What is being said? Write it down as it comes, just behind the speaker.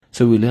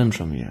So we learn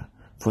from here,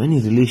 for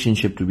any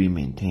relationship to be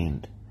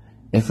maintained,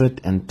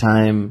 effort and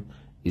time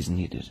is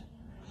needed.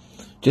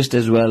 Just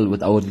as well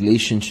with our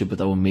relationship with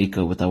our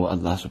Maker, with our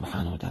Allah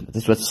subhanahu wa ta'ala.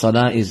 That's what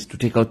salah is, to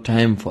take out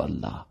time for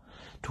Allah,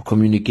 to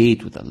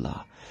communicate with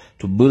Allah,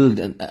 to build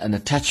an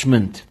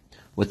attachment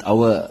with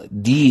our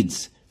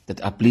deeds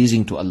that are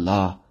pleasing to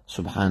Allah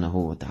subhanahu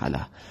wa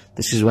ta'ala.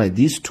 This is why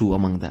these two,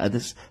 among the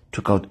others,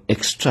 took out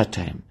extra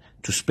time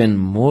to spend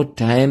more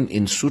time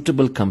in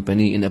suitable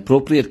company, in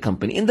appropriate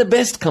company, in the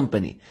best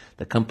company,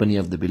 the company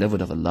of the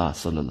beloved of Allah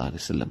sallallahu alaihi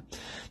wasallam.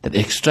 That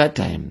extra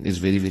time is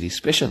very, very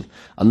special.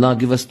 Allah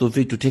give us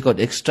tawfiq to take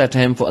out extra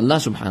time for Allah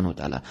subhanahu wa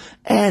ta'ala,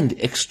 and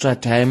extra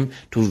time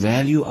to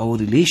value our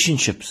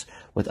relationships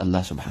with Allah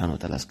subhanahu wa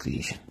ta'ala's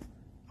creation,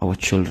 our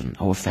children,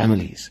 our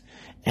families.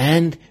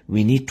 And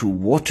we need to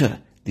water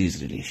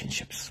these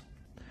relationships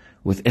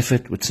with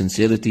effort, with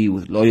sincerity,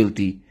 with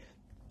loyalty,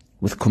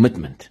 with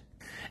commitment,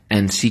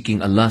 and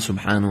seeking Allah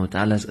subhanahu wa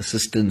ta'ala's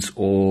assistance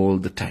all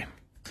the time.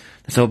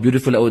 That's how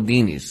beautiful our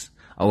deen is.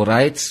 Our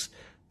rights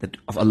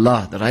of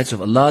Allah, the rights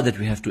of Allah that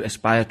we have to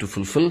aspire to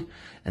fulfill,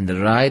 and the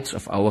rights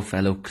of our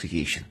fellow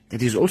creation.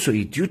 That is also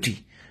a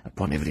duty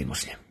upon every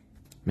Muslim.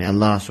 May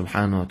Allah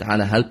subhanahu wa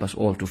ta'ala help us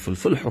all to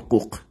fulfill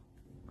huquq,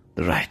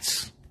 the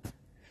rights.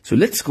 So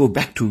let's go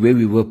back to where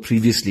we were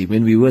previously,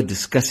 when we were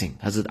discussing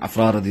Hazrat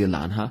Afraa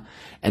radiallahu anha,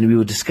 and we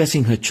were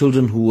discussing her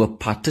children who were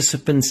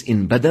participants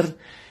in Badr,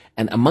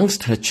 and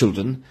amongst her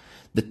children,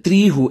 the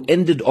three who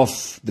ended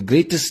off the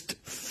greatest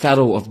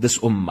pharaoh of this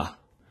ummah,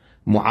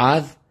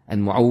 Mu'adh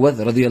and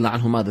Mu'awwadh radiallahu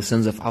anhuma, the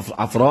sons of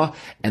Afraa,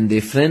 and their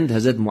friend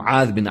Hazrat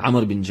Mu'adh bin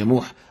Amr bin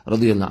Jamuh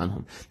radiallahu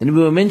anhum. Then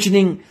we were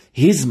mentioning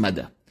his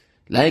mother.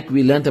 Like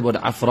we learnt about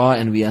Afraa,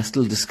 and we are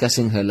still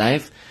discussing her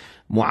life.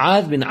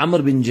 Mu'adh bin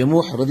Amr bin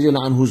Jamuh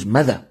radiallahu anhu's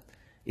mother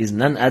is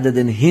none other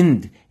than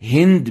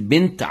Hind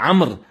bint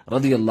Amr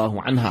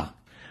radiallahu anha.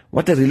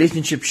 What a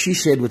relationship she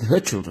shared with her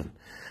children.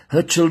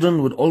 Her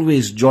children would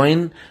always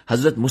join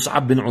Hazrat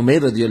Mus'ab bin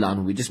Umair radiallahu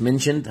anhu. We just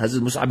mentioned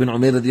Hazrat Mus'ab bin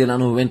Umair radiallahu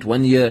anhu went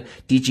 1 year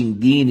teaching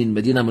deen in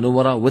Medina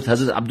Munawwara with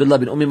Hazrat Abdullah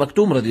bin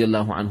Maktoum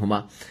radiallahu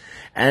anhuma.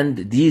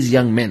 And these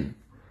young men,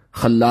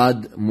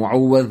 Khalad,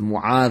 Mu'awwadh,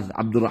 Mu'adh,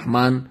 Abdul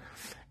Rahman,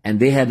 and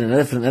they had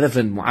another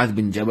friend, Mu'adh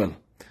bin Jabal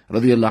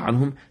radiallahu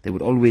anhum. They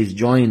would always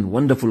join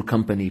wonderful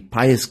company,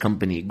 pious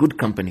company, good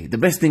company. The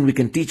best thing we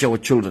can teach our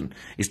children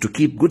is to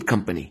keep good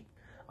company.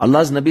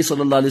 Allah's Nabi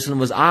sallallahu alaihi wasallam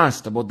was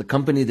asked about the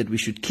company that we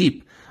should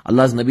keep.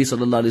 Allah's Nabi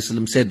sallallahu alaihi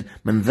wasallam said,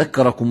 "Man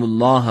dhakkarakum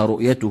Allah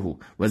ru'yatuhu,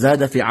 wa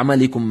zada fi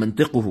amalikum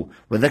mantiquhu,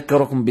 wa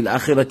dhakkarakum bil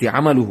akhirati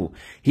amaluhu."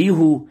 He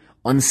who,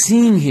 on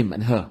seeing him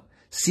and her,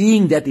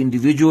 seeing that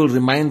individual,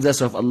 reminds us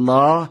of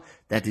Allah,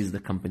 that is the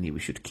company we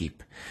should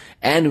keep.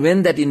 And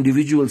when that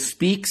individual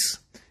speaks,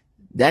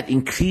 that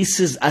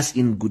increases us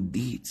in good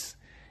deeds.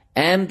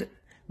 And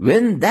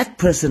when that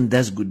person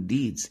does good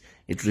deeds,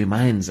 it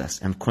reminds us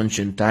and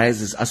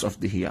conscientizes us of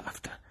the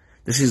hereafter.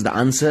 This is the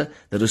answer,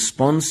 the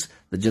response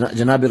that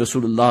Janabi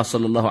Rasulullah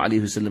sallallahu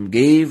alaihi wasallam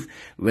gave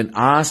when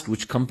asked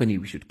which company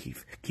we should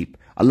keep.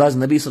 Allah's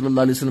Nabi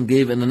sallallahu alaihi wasallam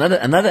gave another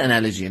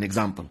analogy, an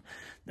example.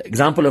 The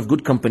example of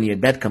good company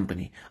and bad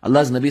company.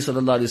 Allah's Nabi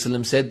sallallahu alaihi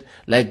wasallam said,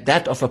 like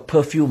that of a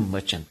perfume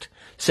merchant,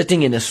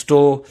 sitting in a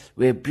store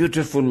where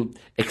beautiful,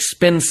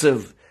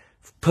 expensive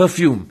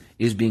perfume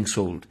is being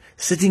sold.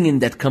 Sitting in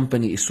that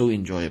company is so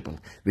enjoyable.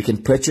 We can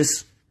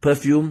purchase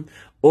perfume,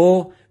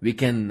 or we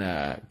can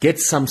get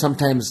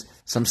sometimes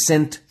some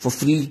scent for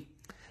free,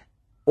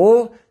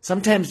 or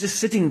sometimes just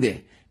sitting there.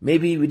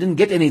 Maybe we didn't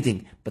get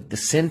anything, but the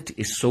scent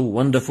is so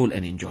wonderful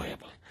and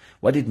enjoyable.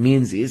 What it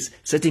means is,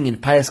 sitting in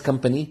pious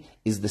company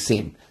is the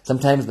same.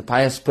 Sometimes the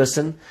pious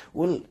person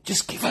will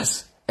just give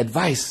us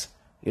advice.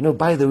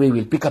 By the way,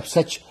 we'll pick up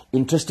such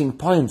interesting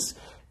points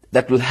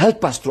that will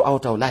help us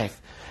throughout our life.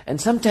 And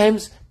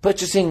sometimes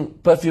purchasing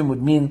perfume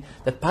would mean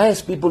that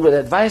pious people will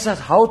advise us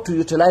how to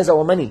utilize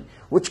our money,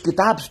 which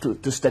kitabs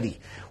to study,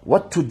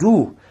 what to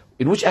do,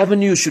 in which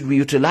avenue should we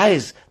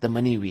utilize the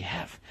money we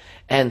have.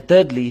 And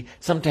thirdly,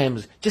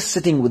 sometimes just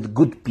sitting with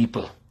good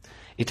people.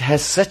 It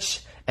has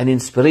such an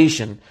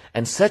inspiration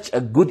and such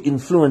a good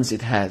influence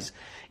it has.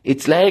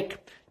 It's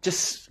like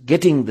just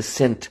getting the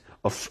scent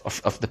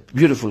of the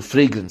beautiful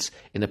fragrance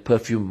in a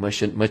perfume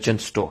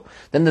merchant store.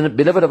 Then the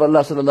beloved of Allah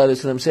sallallahu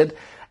alaihi wasallam said,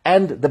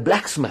 and the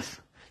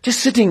blacksmith, just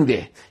sitting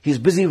there, he's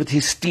busy with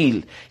his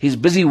steel, he's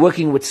busy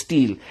working with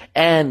steel,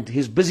 and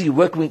he's busy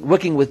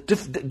working with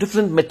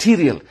different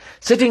material.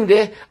 Sitting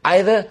there,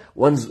 either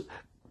one's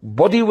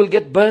body will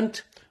get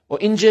burnt or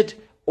injured,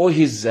 or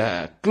his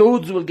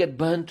clothes will get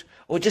burnt,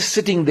 or just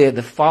sitting there,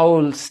 the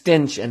foul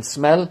stench and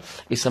smell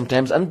is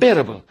sometimes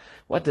unbearable.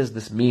 What does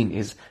this mean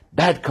is,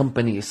 bad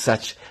company is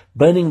such,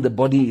 burning the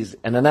body is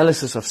an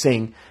analysis of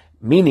saying,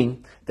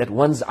 meaning that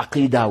one's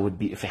aqidah would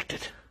be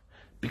affected.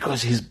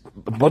 Because his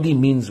body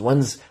means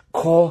one's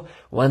core,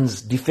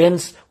 one's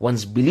defense,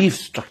 one's belief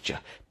structure.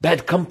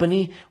 Bad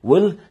company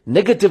will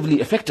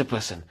negatively affect a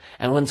person.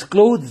 And one's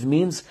clothes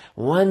means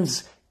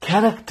one's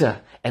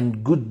character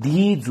and good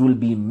deeds will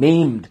be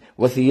maimed.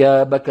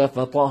 وَثِيَابَكَ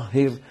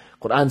فَطَهِّرْ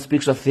Quran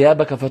speaks of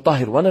thiyabaka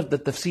fatahir. One of the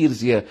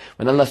tafsirs here,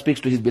 when Allah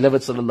speaks to His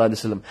beloved sallallahu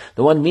alaihi wasallam,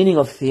 the one meaning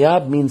of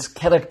thiyab means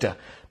character.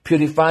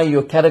 Purify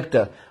your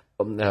character.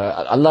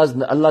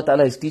 Allah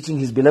Ta'ala is teaching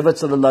His beloved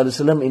sallallahu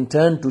alaihi wasallam in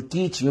turn to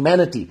teach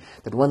humanity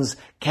that one's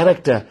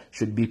character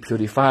should be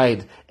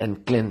purified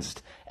and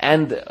cleansed.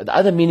 And the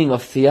other meaning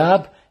of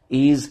thiyab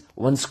is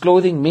one's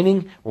clothing,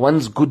 meaning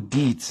one's good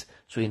deeds.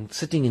 So in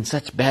sitting in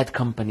such bad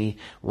company,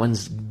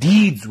 one's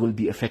deeds will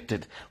be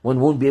affected. One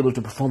won't be able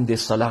to perform their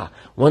salah.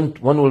 One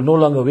will no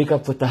longer wake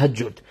up for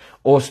tahajjud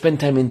or spend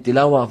time in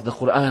tilawah of the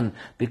Quran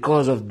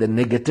because of the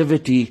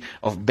negativity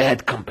of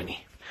bad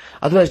company.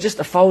 Otherwise, just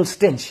a foul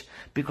stench.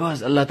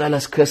 Because Allah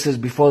Ta'ala's curses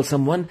befall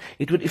someone,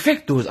 it would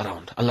affect those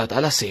around. Allah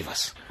Ta'ala save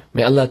us.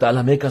 May Allah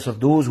Ta'ala make us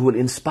of those who will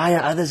inspire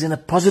others in a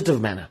positive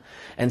manner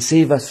and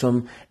save us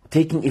from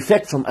taking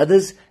effect from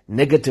others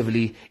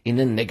negatively in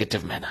a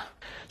negative manner.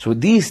 So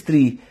these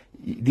men,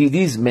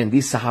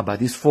 these Sahaba,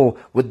 these four,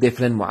 with their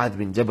friend Mu'adh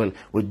bin Jabal,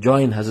 would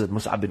join Hazrat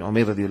Mus'ab bin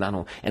Umair radiallahu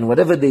anhu. And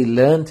whatever they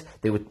learned,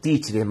 they would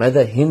teach their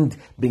mother Hind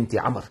binti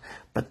Amr.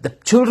 But the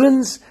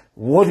children's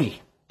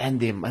worry and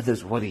their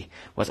mother's worry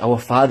was, our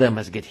father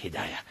must get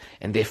hidayah.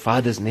 And their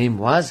father's name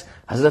was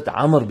Hazrat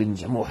Amr bin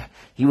Jamuh.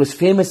 He was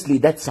famously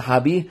that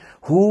Sahabi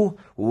who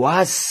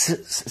was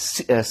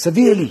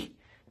severely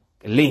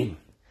lame.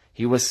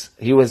 He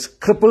was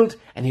crippled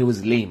and he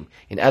was lame.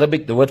 In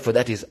Arabic, the word for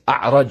that is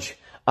a'raj.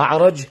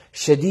 A'raj,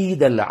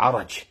 shadid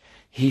al-araj.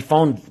 He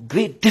found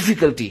great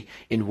difficulty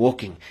in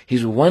walking.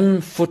 His one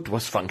foot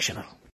was functional.